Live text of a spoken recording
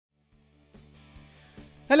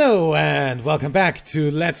Hello and welcome back to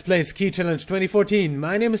Let's Play Ski Challenge 2014.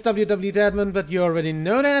 My name is WW Deadman, but you already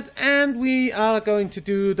know that, and we are going to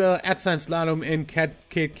do the slalom in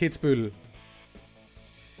Kitzbühel.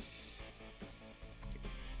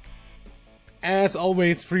 As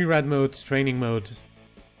always, freeride mode, training mode,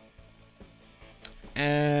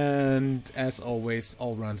 and as always,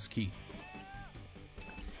 all-round ski.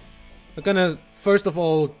 We're gonna first of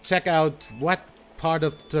all check out what part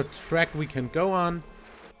of the track we can go on.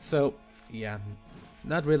 So, yeah,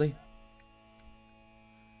 not really.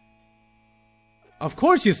 Of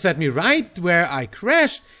course you set me right where I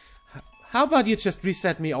crashed. How about you just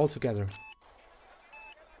reset me altogether?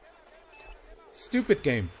 Stupid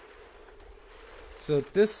game. So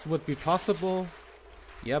this would be possible.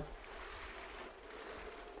 Yep.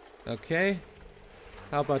 Okay.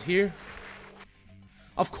 How about here?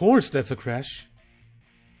 Of course that's a crash.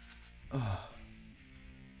 Oh.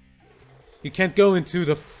 You can't go into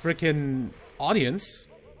the frickin' audience.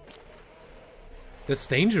 That's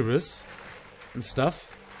dangerous. And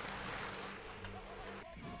stuff.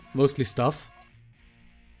 Mostly stuff.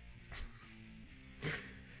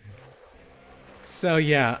 So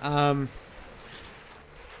yeah,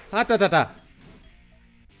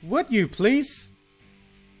 would you please?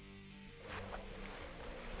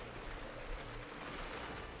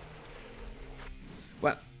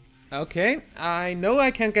 Well, okay, I know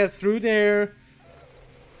I can get through there,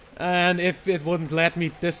 and if it wouldn't let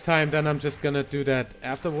me this time, then I'm just gonna do that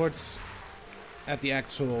afterwards, at the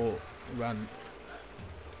actual run.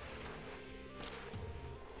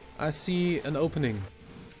 I see an opening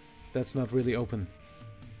that's not really open.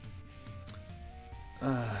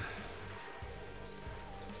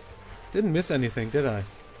 Didn't miss anything, did I?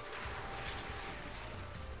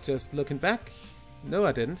 Just looking back? No,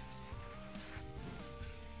 I didn't.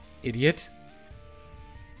 Idiot.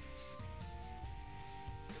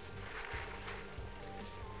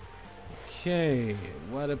 Okay,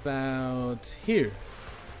 what about here?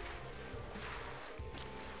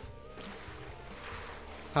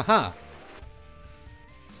 Haha.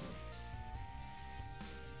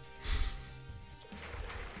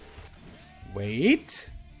 Wait.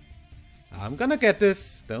 I'm gonna get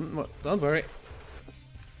this. Don't worry.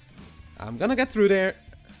 I'm gonna get through there.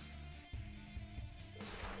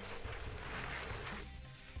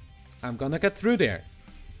 I'm gonna get through there.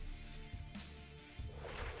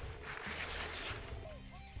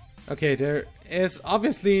 Okay, there is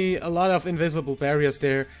obviously a lot of invisible barriers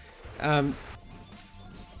there.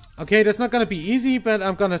 Okay, that's not gonna be easy, but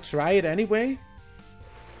I'm gonna try it anyway.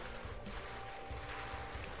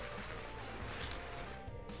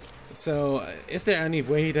 So, is there any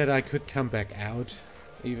way that I could come back out,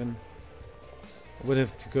 even? I would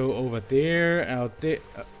have to go over there, out there.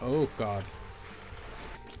 Oh god.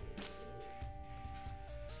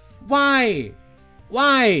 Why?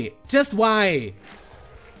 Why? Just why?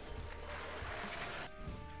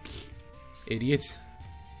 Idiots.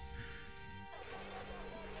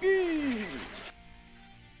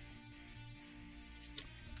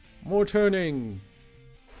 More turning.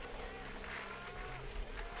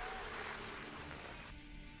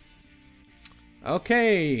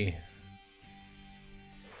 Okay.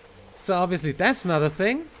 So obviously that's not a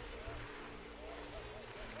thing.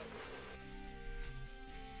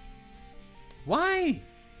 Why?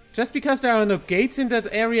 Just because there are no gates in that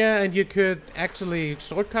area and you could actually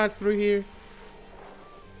shortcut through here?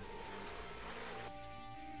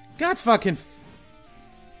 God fucking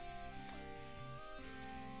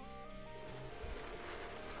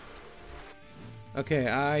Okay,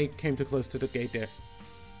 I came too close to the gate there.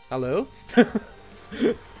 Hello?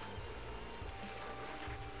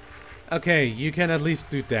 Okay, you can at least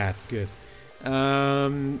do that. Good.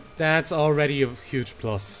 That's already a huge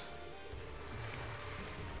plus.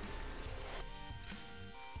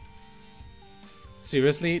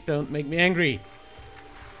 Seriously, don't make me angry.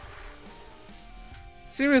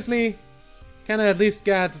 Seriously, can I at least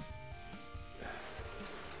get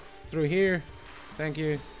through here? Thank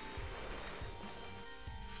you.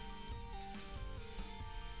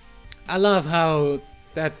 I love how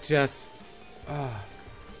that just...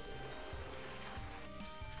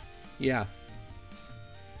 yeah.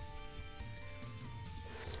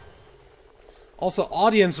 Also,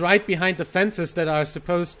 audience right behind the fences that are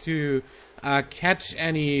supposed to catch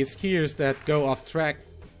any skiers that go off track,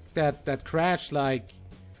 that crash like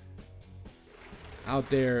out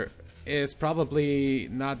there, is probably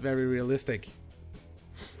not very realistic.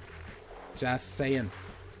 Just saying.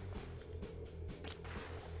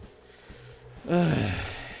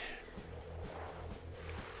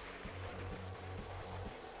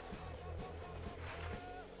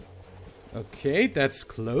 Okay, that's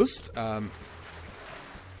closed.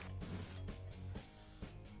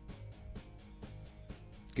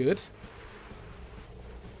 Good.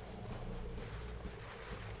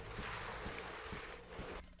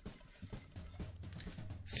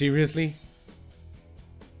 Seriously?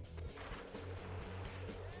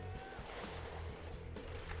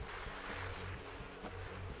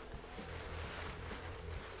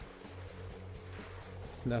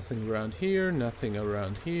 There's nothing around here, nothing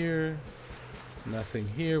around here, nothing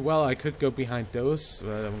here. Well, I could go behind those,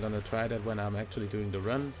 but I'm gonna try that when I'm actually doing the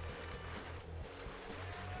run.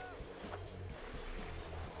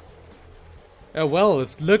 Oh well,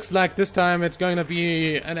 it looks like this time it's going to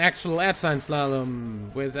be an actual at-sign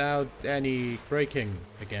slalom without any braking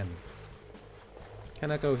again.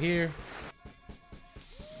 Can I go here?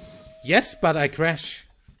 Yes, but I crash.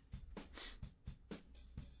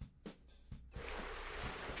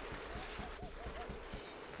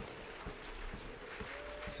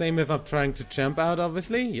 Same if I'm trying to jump out,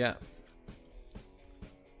 obviously, yeah.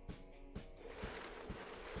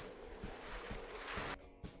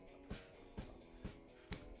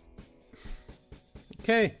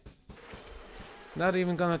 Okay. Not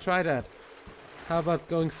even gonna try that. How about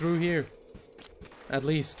going through here? At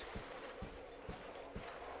least.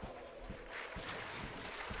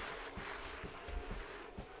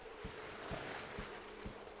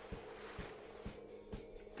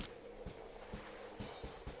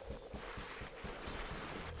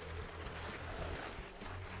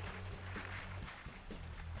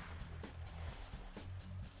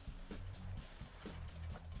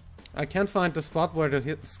 I can't find the spot where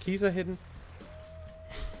the skis are hidden.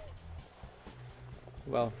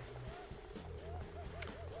 Well.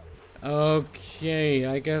 Okay,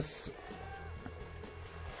 I guess...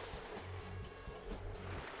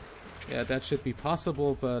 Yeah, that should be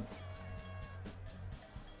possible, but...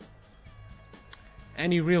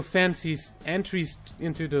 Any real fancy entries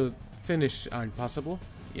into the finish aren't possible.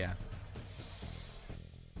 Yeah.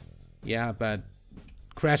 Yeah, but...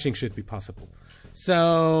 crashing should be possible.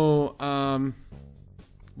 So,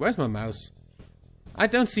 where's my mouse? I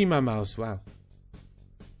don't see my mouse, wow.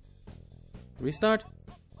 Restart?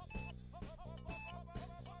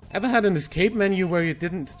 Ever had an escape menu where you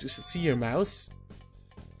didn't see your mouse?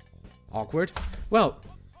 Awkward. Well,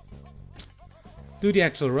 do the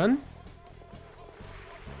actual run.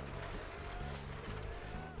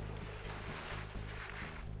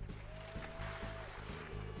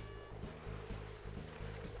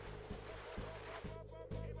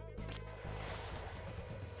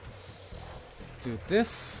 Do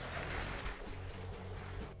this.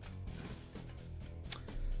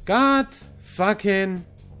 God fucking...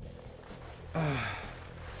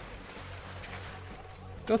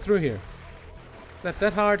 Go through here.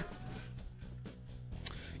 That hard?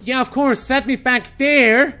 Yeah, of course, set me back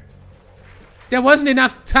there. There wasn't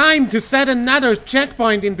enough time to set another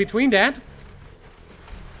checkpoint in between that.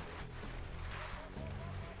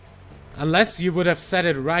 Unless you would have set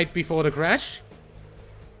it right before the crash.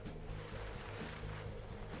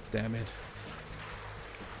 Damn it.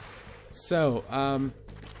 So,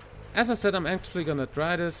 as I said, I'm actually gonna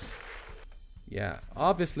try this. Yeah,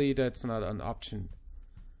 obviously that's not an option.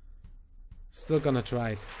 Still gonna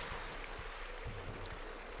try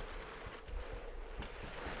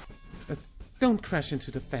it. Don't crash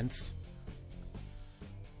into the fence.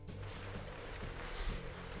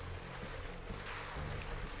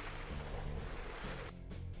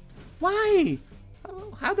 Why?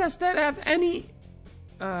 How does that have any...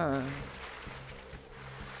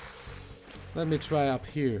 Let me try up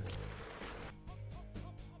here.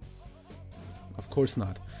 Of course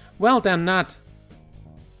not. Well, then not.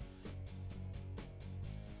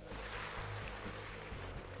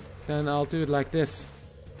 Then I'll do it like this.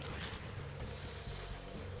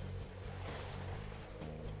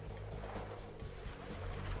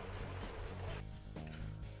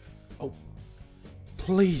 Oh.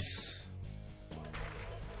 Please.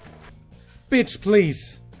 Bitch,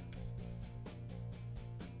 please.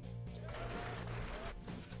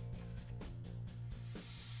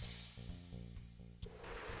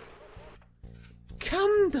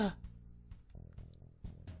 Come the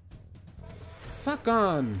fuck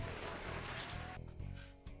on.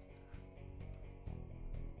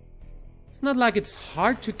 It's not like it's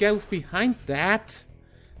hard to go behind that.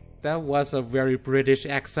 That was a very British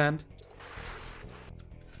accent.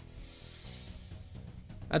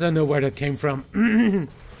 I don't know where that came from.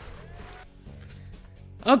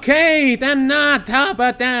 Okay, then not. How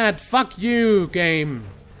about that? Fuck you, game.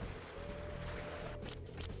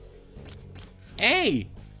 Hey!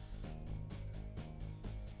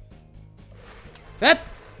 That...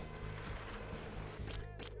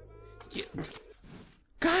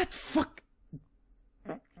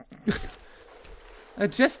 I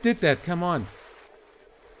just did that, come on.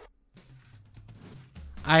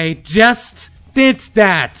 I just did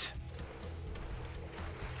that!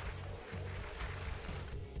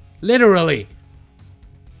 Literally.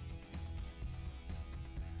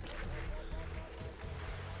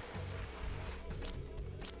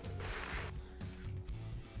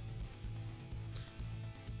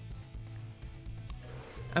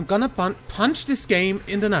 I'm gonna punch this game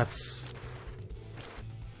in the nuts.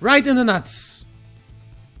 Right in the nuts.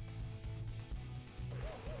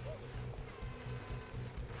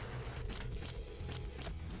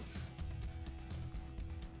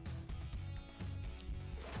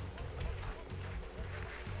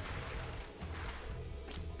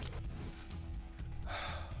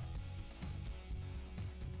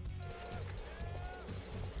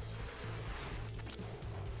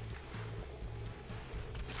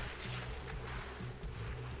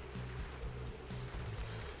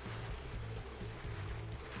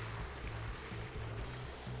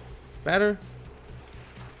 Better?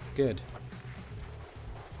 Good.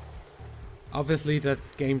 Obviously that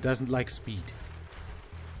game doesn't like speed.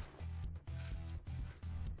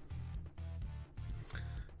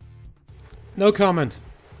 No comment.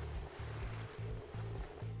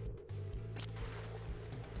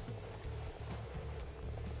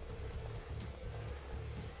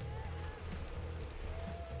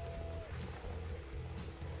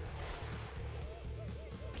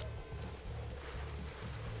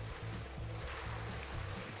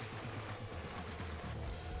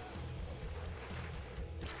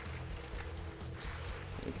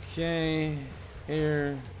 Okay,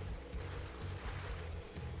 here.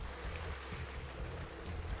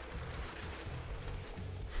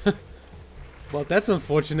 Well, that's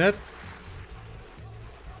unfortunate.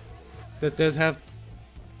 That does have...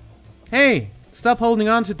 Hey! Stop holding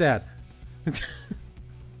on to that!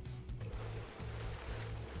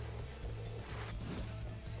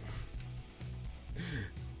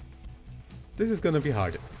 This is gonna be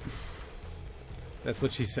hard. That's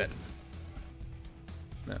what she said.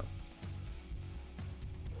 No.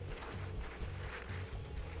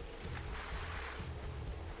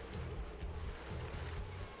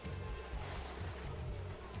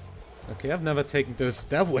 Okay, I've never taken those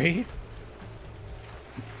that way.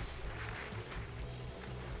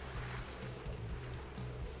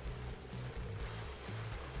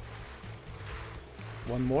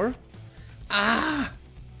 One more. Ah!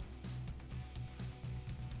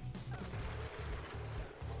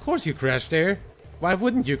 Of course you crashed there. Why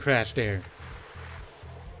wouldn't you crash there?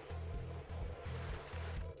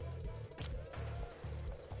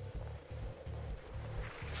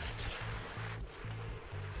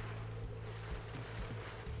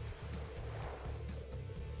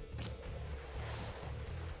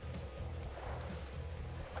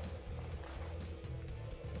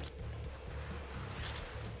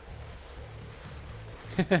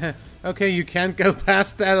 Okay, you can't go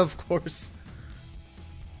past that, of course.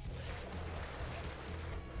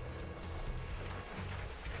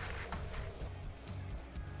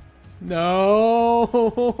 No,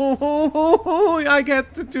 I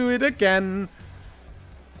get to do it again.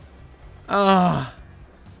 Ah,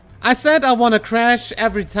 I said I want to crash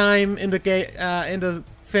every time in the game, in the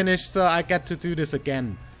finish, so I get to do this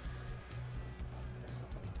again.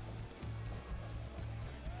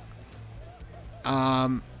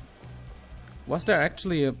 Was there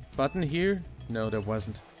actually a button here? No, there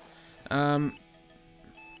wasn't.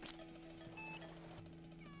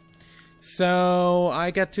 So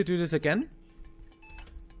I get to do this again.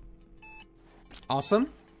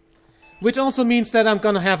 Awesome. Which also means that I'm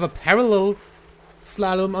gonna have a parallel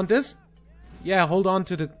slalom on this. Yeah, hold on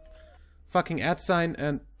to the fucking @ sign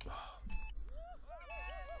and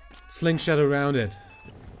slingshot around it.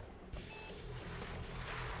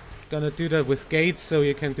 Gonna do that with gates, so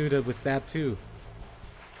you can do that with that too.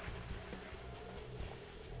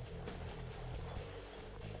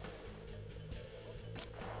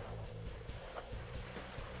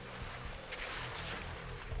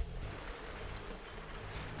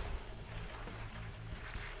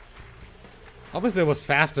 Obviously it was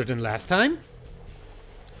faster than last time.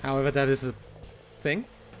 However, that is a thing.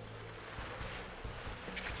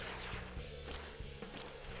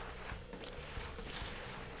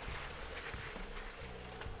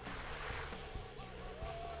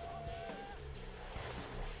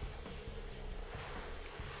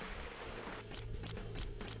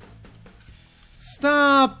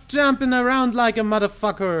 Stop jumping around like a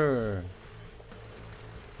motherfucker!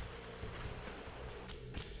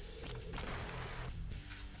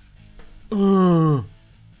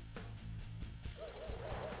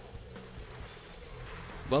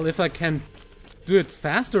 Well, if I can do it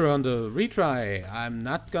faster on the retry, I'm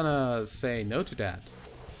not gonna say no to that.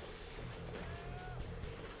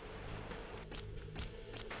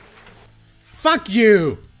 Fuck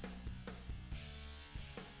you!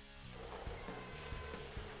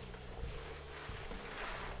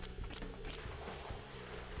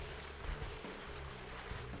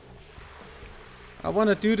 I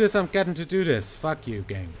wanna do this, I'm getting to do this. Fuck you,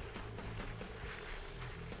 gang.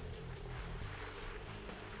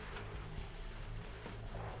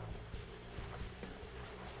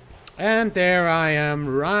 And there I am,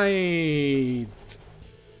 right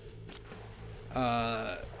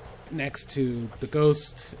next to the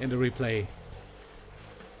ghost in the replay.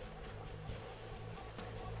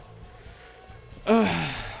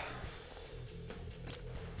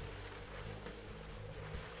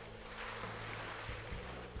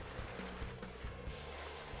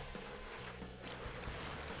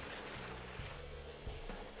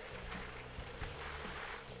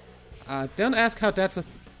 Don't ask how that's a...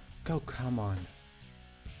 Oh, come on.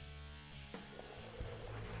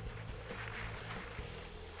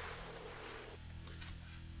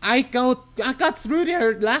 I got through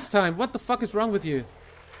there last time. What the fuck is wrong with you?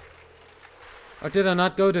 Or did I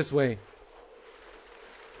not go this way?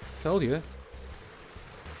 Told you.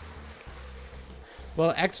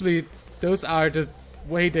 Well, actually, those are the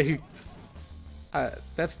way they...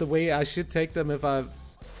 that's the way I should take them if I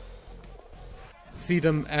see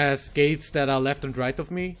them as gates that are left and right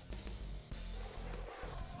of me.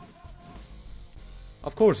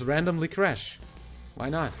 Of course, randomly crash. Why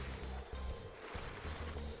not?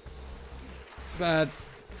 But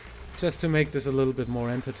just to make this a little bit more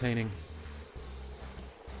entertaining.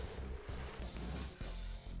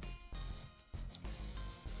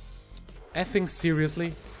 Effing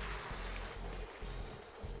seriously?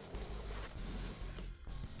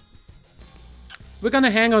 We're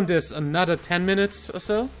gonna hang on this another 10 minutes or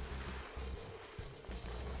so.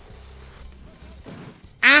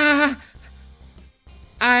 Ah!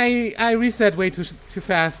 I reset way too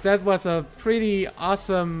fast. That was a pretty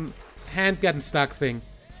awesome hand getting stuck thing.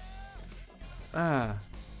 Ah.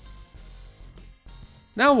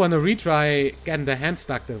 Now I wanna retry getting the hand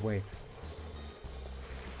stuck that way.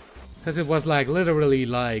 Cause it was like literally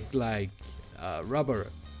like rubber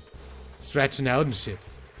stretching out and shit.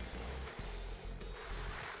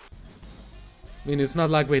 I mean, it's not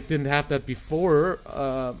like we didn't have that before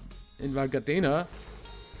in Vargadena.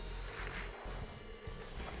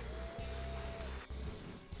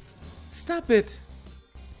 Stop it!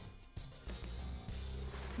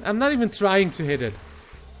 I'm not even trying to hit it.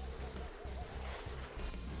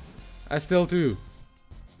 I still do.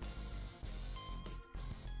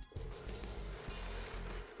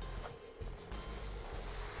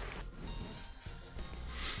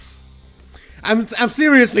 I'm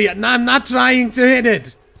seriously, I'm not trying to hit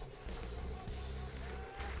it.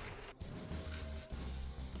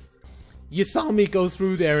 You saw me go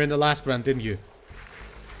through there in the last round, didn't you?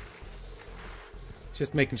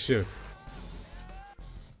 Just making sure.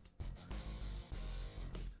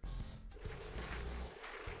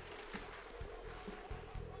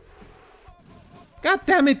 God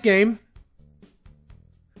damn it, game.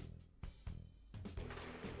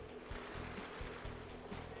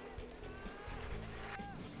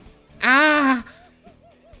 Ah!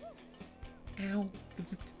 Ow.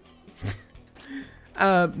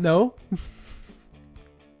 No.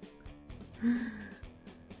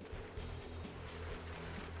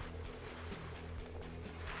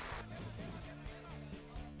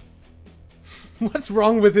 What's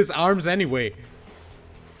wrong with his arms anyway?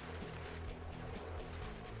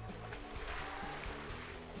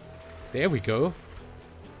 There we go.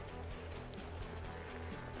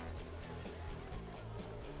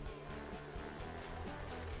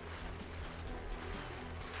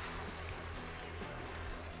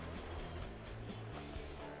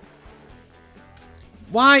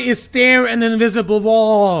 Why is there an invisible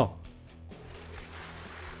wall?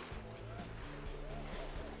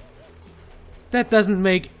 That doesn't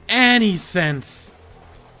make any sense.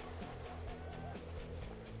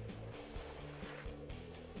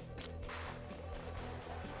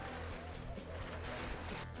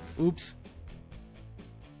 Oops.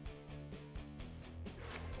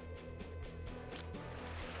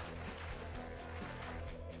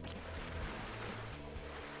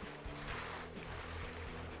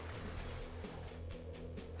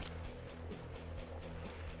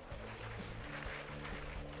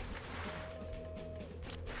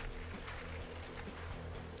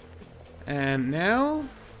 And now...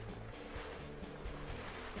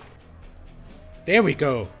 There we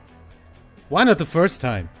go. Why not the first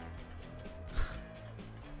time?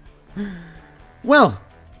 Well,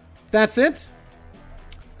 that's it.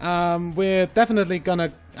 I'm definitely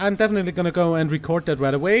gonna go and record that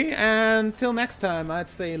right away. And till next time, I'd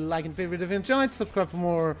say like and favorite if you enjoyed, subscribe for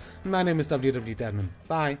more. My name is WWDadmin.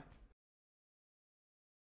 Bye.